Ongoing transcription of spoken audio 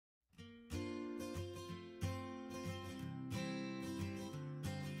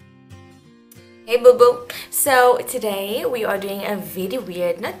Hey boo boo. So today we are doing a very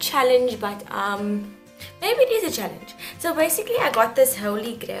weird, not challenge, but maybe it is a challenge. So basically I got this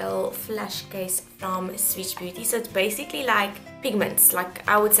Holy Grail flash case from Switch Beauty. So it's basically like pigments, like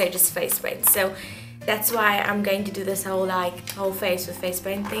I would say just face paint. So that's why I'm going to do this whole face with face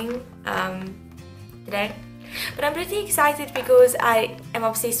paint thing today. But I'm pretty excited because I am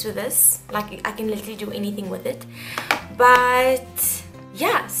obsessed with this. Like I can literally do anything with it. But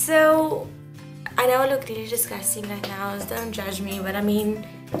yeah, so I know I look really disgusting right now, so don't judge me, but I mean,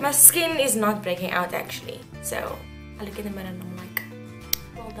 my skin is not breaking out actually. So I look in the mirror and I'm like,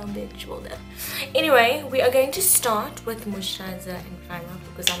 well done bitch, well done. Anyway, we are going to start with moisturizer and primer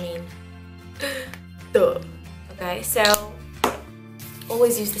because I mean, duh. Okay, so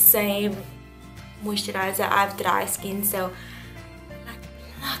always use the same moisturizer. I have dry skin, so like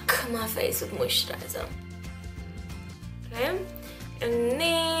pluck my face with moisturizer. Okay, and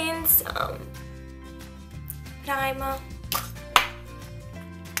then some primer.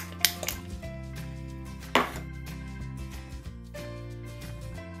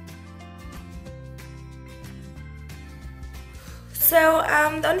 So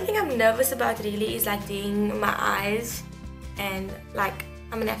the only thing I'm nervous about really is like doing my eyes, and like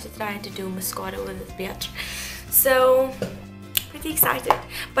I'm gonna have to try to do mascara with this bitch. So pretty excited,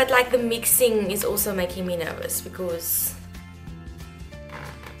 but like the mixing is also making me nervous because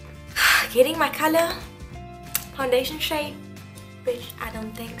getting my color, foundation shade, which I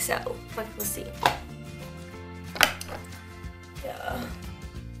don't think so, but we'll see. Yeah,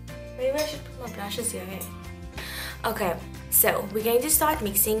 maybe I should put my brushes here. Okay, so we're going to start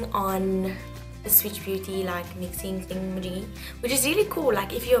mixing on the Switch Beauty like mixing thingy, which is really cool.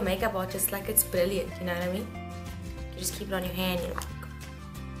 Like if you're a makeup artist, like it's brilliant, you know what I mean? You just keep it on your hand, you're like,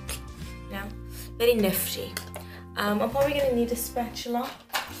 you know, very nifty. I'm probably gonna need a spatula.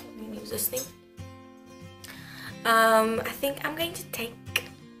 I'm gonna use this thing. I think I'm going to take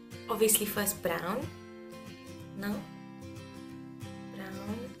obviously first brown. No?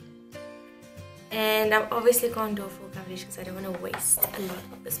 Brown. And I obviously can't do a full coverage because I don't want to waste a lot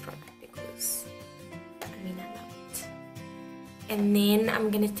of this product because I mean I love it. And then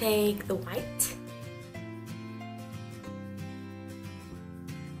I'm gonna take the white.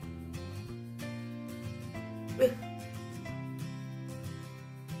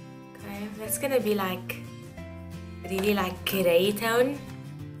 Okay, that's gonna be like really like grey tone.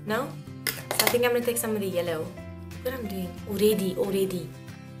 No? So I think I'm gonna take some of the yellow. What I'm doing already.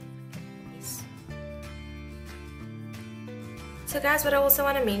 Yes. So guys, what I also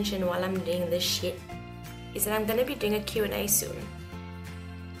want to mention while I'm doing this shit is that I'm gonna be doing a Q&A soon.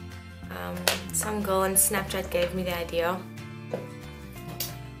 Some girl on Snapchat gave me the idea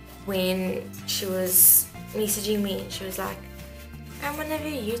when she was messaging me and she was like, I'm one of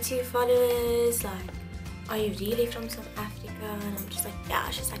your YouTube followers, like, are you really from South Africa? And I'm just like, yeah.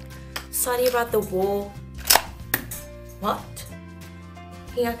 She's like, sorry about the war. What?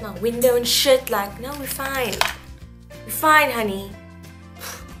 Looking out my window and shit, like, no, we're fine. We're fine, honey.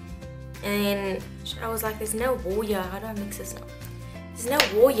 And then I was like, there's no war here. How do I mix this now? There's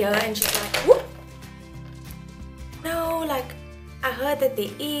no war here. And she's like, whoop. No, like, I heard that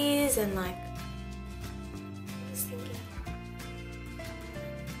there is, and like, I was thinking,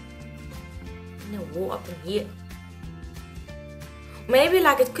 no war up in here. Maybe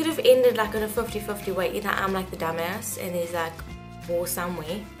like it could have ended like on a 50-50 way. Either I'm like the dumbass and there's like war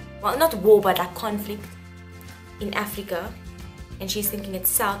somewhere. Well, not war, but like conflict in Africa. And she's thinking it's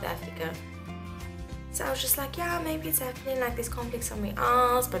South Africa. So I was just like, yeah, maybe it's happening like there's conflict somewhere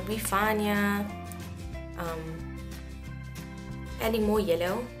else, but we fine here. Adding more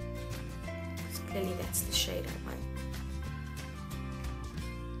yellow. So clearly that's the shade I want.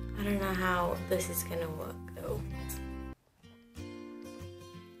 I don't know how this is gonna work though.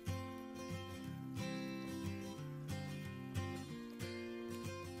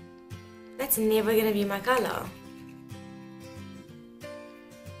 That's never gonna be my color.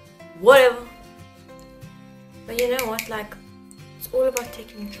 Whatever. But you know what, like, it's all about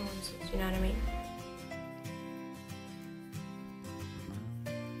taking chances, you know what I mean?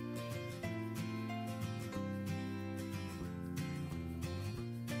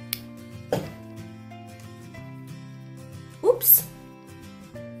 Oops.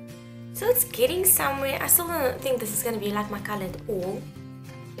 So it's getting somewhere. I still don't think this is gonna be like my color at all.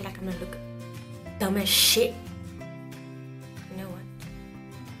 I feel like I'm gonna look dumb as shit. You know what?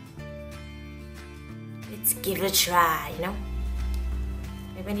 Let's give it a try, you know?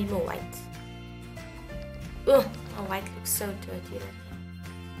 Maybe I need more white. Ugh, my white looks so dirty right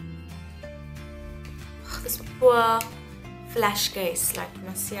now. Ugh, this poor flash case, like, you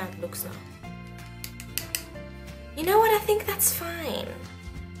must see how it looks now. You know what? I think that's fine.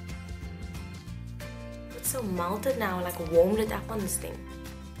 It's so melted now, like warmed it up on this thing.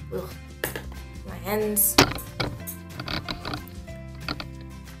 Ugh. My hands.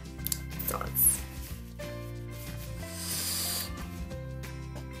 Thoughts.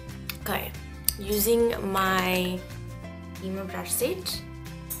 Okay, using my Emo brush set.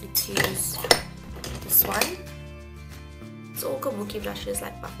 Let's use this one. It's all kabuki brushes,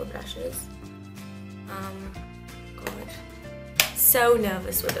 like buffer brushes. God, so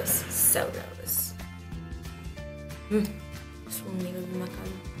nervous with this. So nervous. This will never be my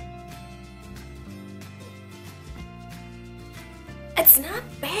color. It's not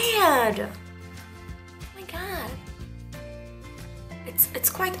bad. Oh my god. It's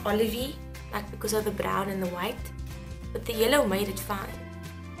quite olivey, like because of the brown and the white, but the yellow made it fine.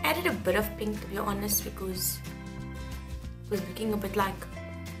 I added a bit of pink, to be honest, because it was looking a bit like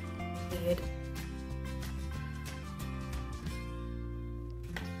weird.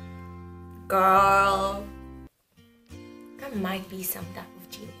 Girl, that might be some type of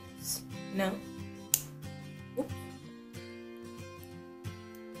genius. No? Oops.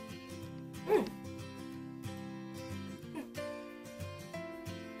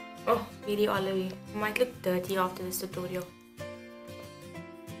 Oh, very olivey. It might look dirty after this tutorial.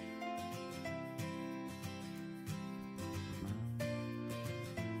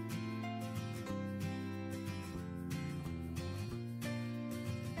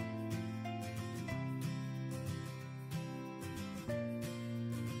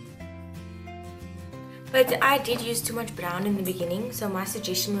 But I did use too much brown in the beginning, so my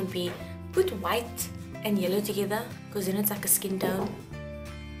suggestion would be put white and yellow together, because then it's like a skin tone.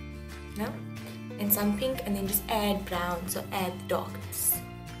 No? And some pink, and then just add brown, so add the darkness.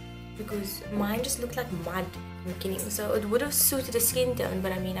 Because mine just looked like mud in the beginning, so it would have suited a skin tone,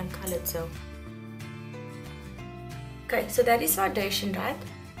 but I mean I'm colored, so. Okay, so that is foundation, right?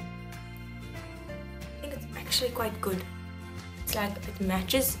 I think it's actually quite good. It's like it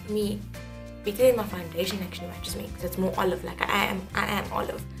matches me better than my foundation actually matches me, because it's more olive, like I am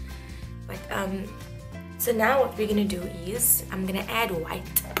olive. But so now what we're gonna do is I'm gonna add white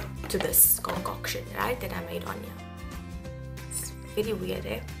to this concoction, right, that I made on here. It's very weird,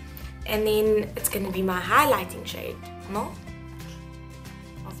 eh? And then it's gonna be my highlighting shade, no?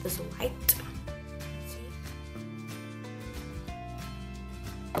 Of this white. See?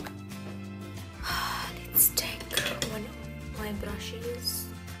 Let's take one of my brushes.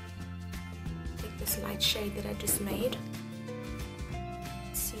 Take this light shade that I just made.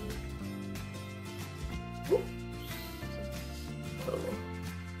 Let's see. Ooh. Oh.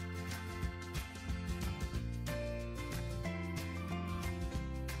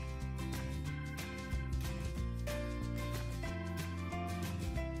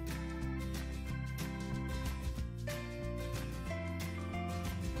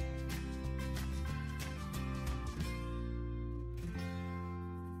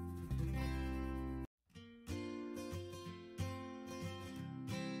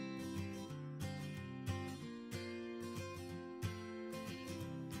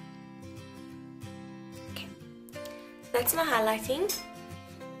 That's my highlighting.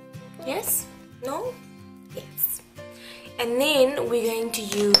 Yes? No? Yes. And then we're going to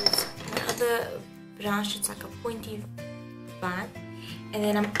use another brush. It's like a pointy one. And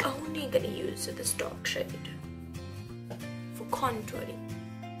then I'm only going to use this dark shade for contouring.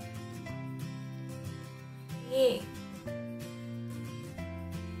 Yeah.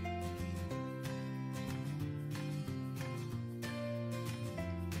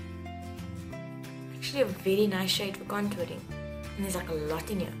 Actually a very nice shade for contouring, and there's like a lot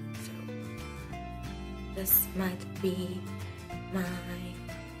in here, so this might be my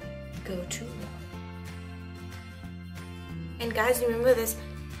go-to. And guys, remember this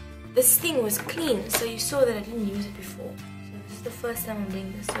thing was clean, so you saw that I didn't use it before, so this is the first time I'm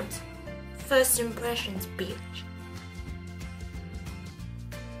doing this, so it's first impressions, bitch.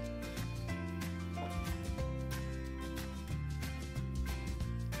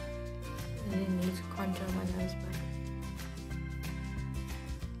 I didn't need to contour my nose, but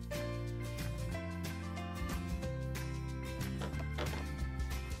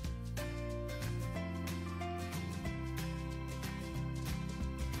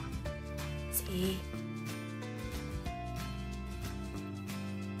see.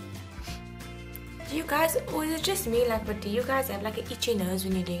 Do you guys, or is it just me, like, but do you guys have like an itchy nose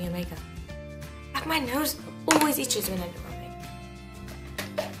when you're doing your makeup? Like my nose always itches when I do my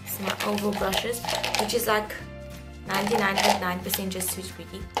makeup. This is my oval brushes, which is like 99.9% just Switch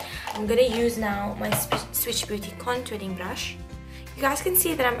Beauty. I'm gonna use now my Switch Beauty contouring brush. You guys can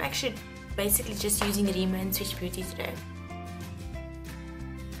see that I'm actually basically just using Rimmel and Switch Beauty today.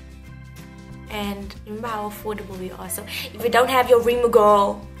 And remember how affordable we are. So if you don't have your Rimmel,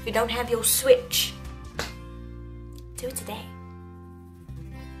 girl, if you don't have your Switch, do it today.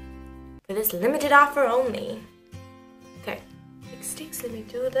 For this limited offer only. Okay, big sticks, let me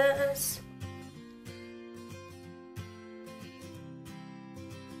do this.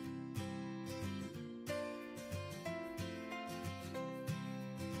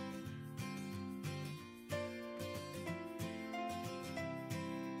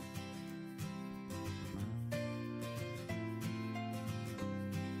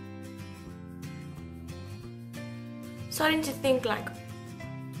 Starting to think like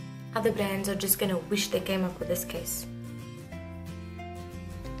other brands are just gonna wish they came up with this case.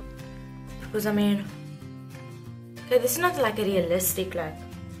 Because I mean, okay, this is not like a realistic like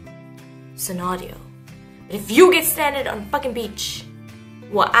scenario. But if you get stranded on a fucking beach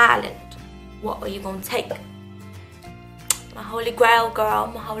or island, what are you gonna take? My holy grail, girl,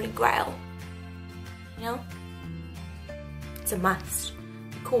 my holy grail. You know? It's a must.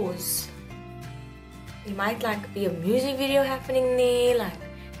 Because you might like be a music video happening there, like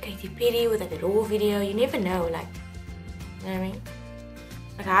Katy Perry with like a raw video. You never know, like, you know what I mean?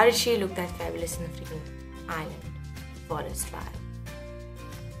 Like, how did she look that fabulous in the freaking island forest vibe?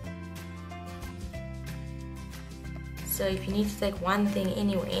 So if you need to take one thing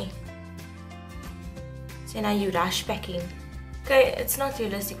anyway, so now you rush packing. Okay, it's not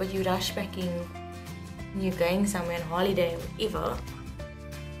realistic, but you rush packing when you're going somewhere on holiday or whatever.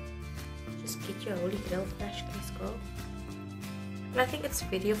 Get your holy grail flash case, girl. And I think it's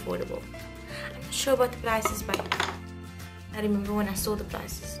very affordable. I'm not sure about the prices, but I remember when I saw the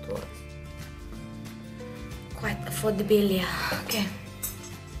prices, it was quite affordable. Yeah. Okay.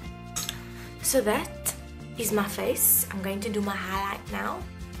 So that is my face. I'm going to do my highlight now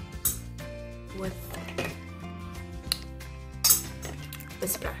with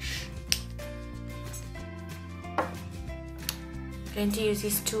this brush. I'm going to use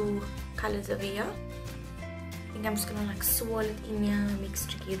these two colors over here. I think I'm just gonna like swirl it in here, mix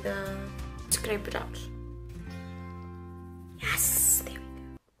together, scrape it out. Yes, there we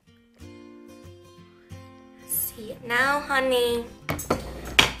go. I see it now, honey.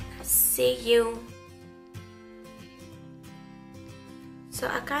 I see you. So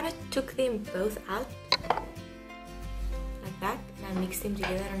I kind of took them both out like that, and I mixed them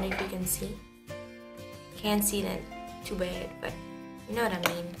together. I don't know if you can see. Can't see that too bad, but you know what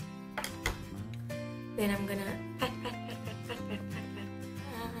I mean. Then I'm gonna pat.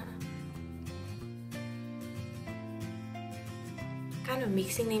 Kind of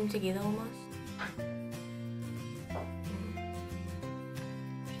mixing them together almost.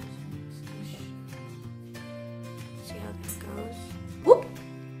 See how that goes. Whoop!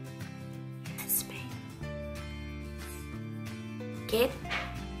 Yes, babe. Get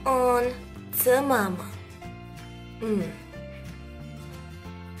on to mama.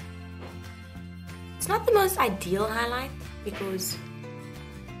 It's not the most ideal highlight because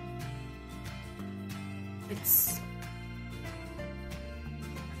it's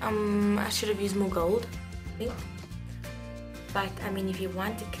I should have used more gold, I think. But I mean, if you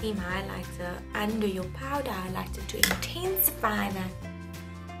want a cream highlighter under your powder highlighter to intensify that,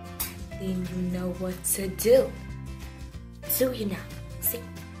 then you know what to do. So you know, see.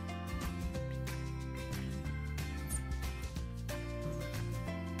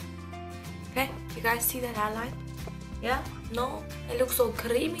 Okay, you guys see that highlight? Yeah? No? It looks so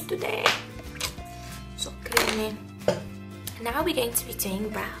creamy today. So creamy. Now we're going to be doing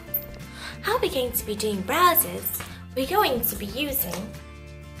brows. How we're going to be doing brows is we're going to be using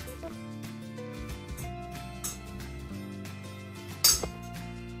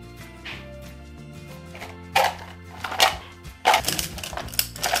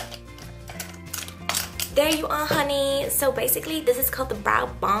there you are, honey. So basically this is called the Brow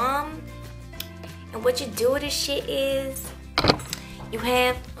Balm. And what you do with this shit is you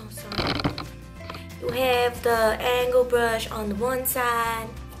have you have the angle brush on the one side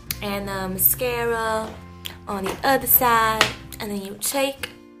and the mascara on the other side, and then you take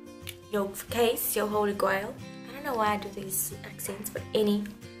your case, your holy grail. I don't know why I do these accents, but anyway,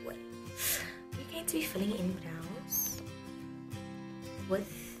 we're going to be filling in brows with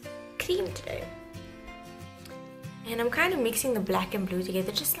cream today. And I'm kind of mixing the black and blue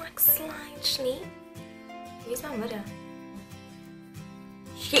together, just like slightly. Where's my mirror?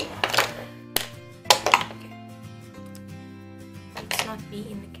 Shit. Okay. Let's not be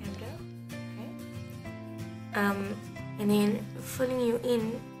in the camera. Okay. And then filling you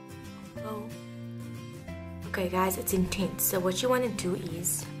in. Oh. Okay, guys, it's intense. So what you want to do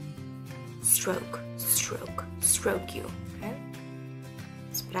is stroke, stroke, stroke you. Okay,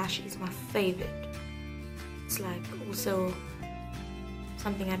 splashy is my favorite. It's like also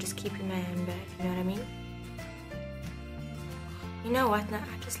something I just keep in my handbag, you know what I mean? You know what, now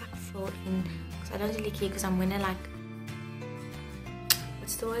I just like fill in, because I don't really care, because I'm gonna like,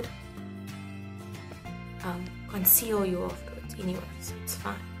 what's the word? Conceal you afterwards anyway, so it's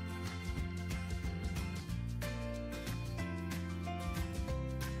fine.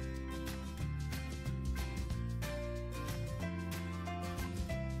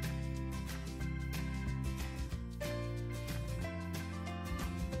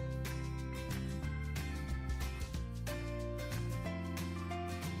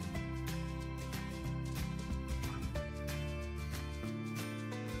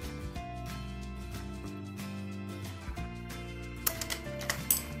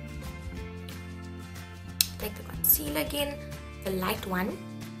 Take the concealer again, the light one,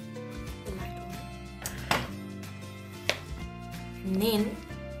 and then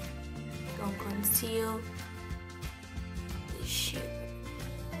go and conceal the shape.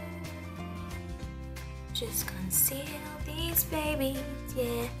 Just conceal these babies,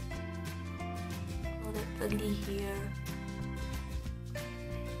 yeah. All that ugly hair.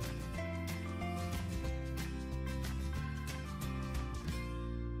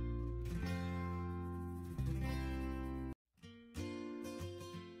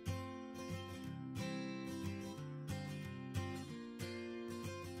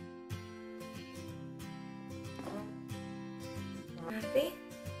 Happy?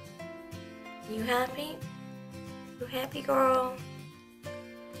 You happy? You happy, girl?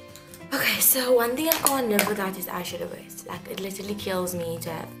 Okay, so one thing I can't live without is eyeshadow base. Like, it literally kills me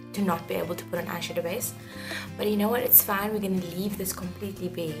to not be able to put an eyeshadow base. But you know what? It's fine. We're gonna leave this completely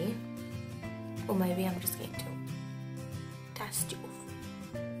bare. Or maybe I'm just going to dust you off.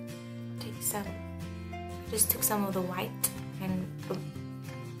 Take some. Just took some of the white and a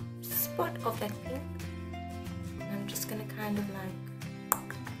spot of that pink. I'm just gonna kind of like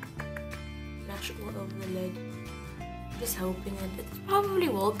brush all over the lid, just hoping that it probably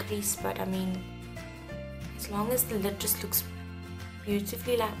will crease, but I mean, as long as the lid just looks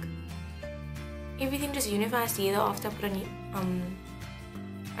beautifully, like everything just unifies together after I put on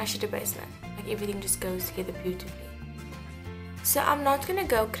eyeshadow base now. Like everything just goes together beautifully. So I'm not gonna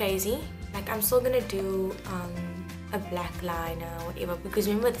go crazy, like I'm still gonna do a black liner or whatever, because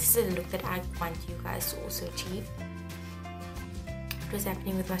remember, this is a look that I want you guys to also achieve. What was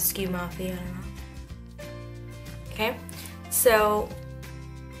happening with my skew mouth here? I don't know. Okay, so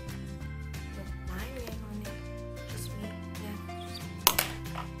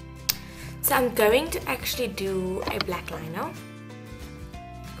so I'm going to actually do a black liner,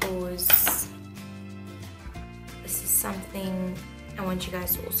 because this is something I want you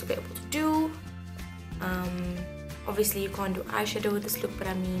guys to also be able to do. Obviously you can't do eyeshadow with this look, but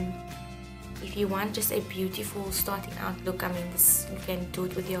I mean, if you want just a beautiful starting out look, I mean, this you can do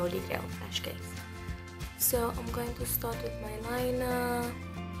it with your Holy Grail flash case. So I'm going to start with my liner.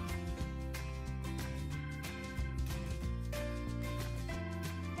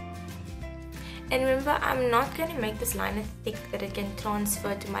 And remember, I'm not going to make this liner thick that it can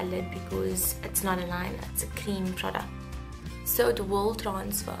transfer to my lid, because it's not a liner, it's a cream product, so it will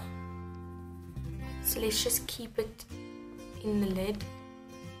transfer. So let's just keep it in the lid,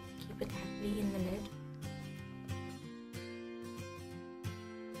 keep it happily in the lid.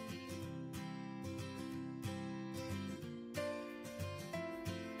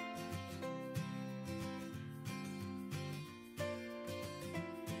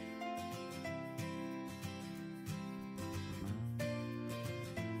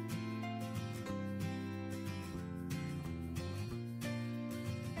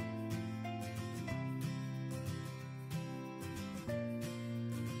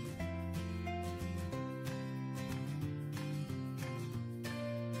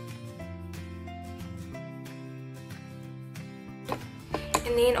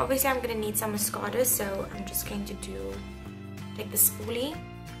 And then obviously I'm going to need some mascara, so I'm just going to take the spoolie, do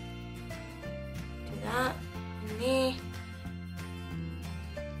that, and then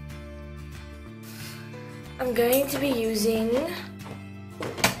I'm going to be using,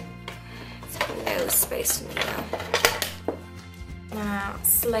 no space in here, now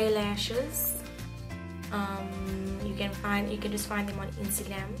Slay lashes. You can just find them on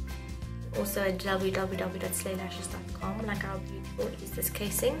Instagram, also at www.slaylashes.com. Like, how beautiful is this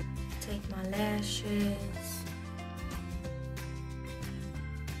casing. Take my lashes,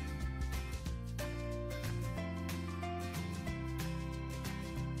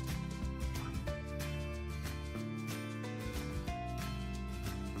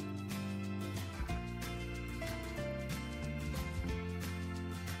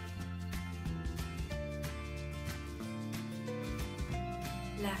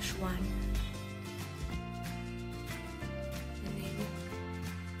 lash one. And then,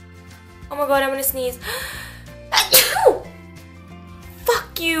 oh my god, I'm gonna sneeze.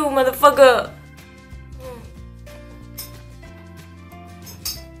 Fuck you, motherfucker.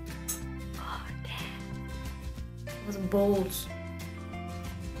 Oh damn. That was balls.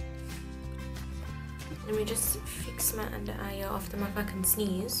 Let me just fix my under eye after my fucking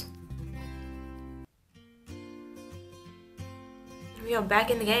sneeze. We are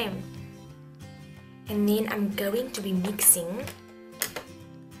back in the game. And then I'm going to be mixing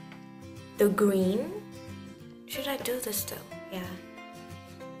the green. Should I do this still? Yeah.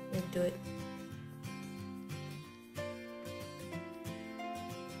 Let's do it.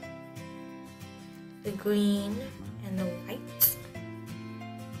 The green and the white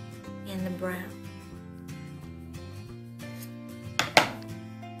and the brown.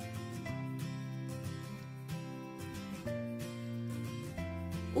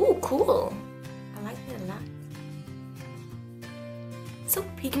 Ooh, cool. I like it a lot. So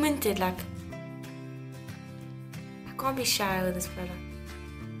pigmented, like I can't be shy with this product.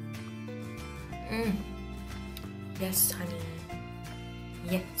 Yes, honey.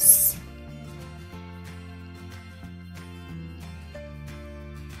 Yes.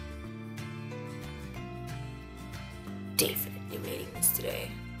 Definitely wearing this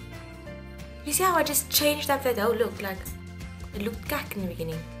today. You see how I just changed up that whole look? Like, it looked cack in the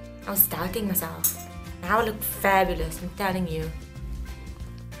beginning. I was doubting myself. Now I look fabulous, I'm telling you.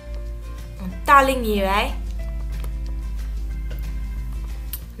 I'm telling you, eh?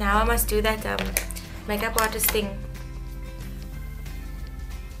 Now I must do that makeup artist thing.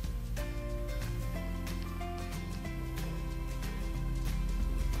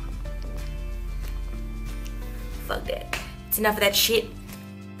 Fuck that. It's enough of that shit.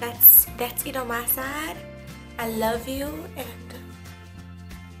 That's it on my side. I love you and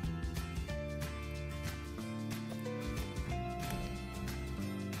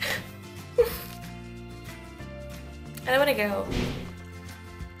I wanna go.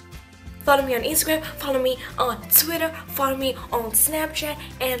 Follow me on Instagram, follow me on Twitter, follow me on Snapchat,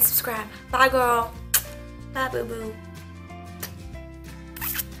 and subscribe. Bye girl. Bye boo boo.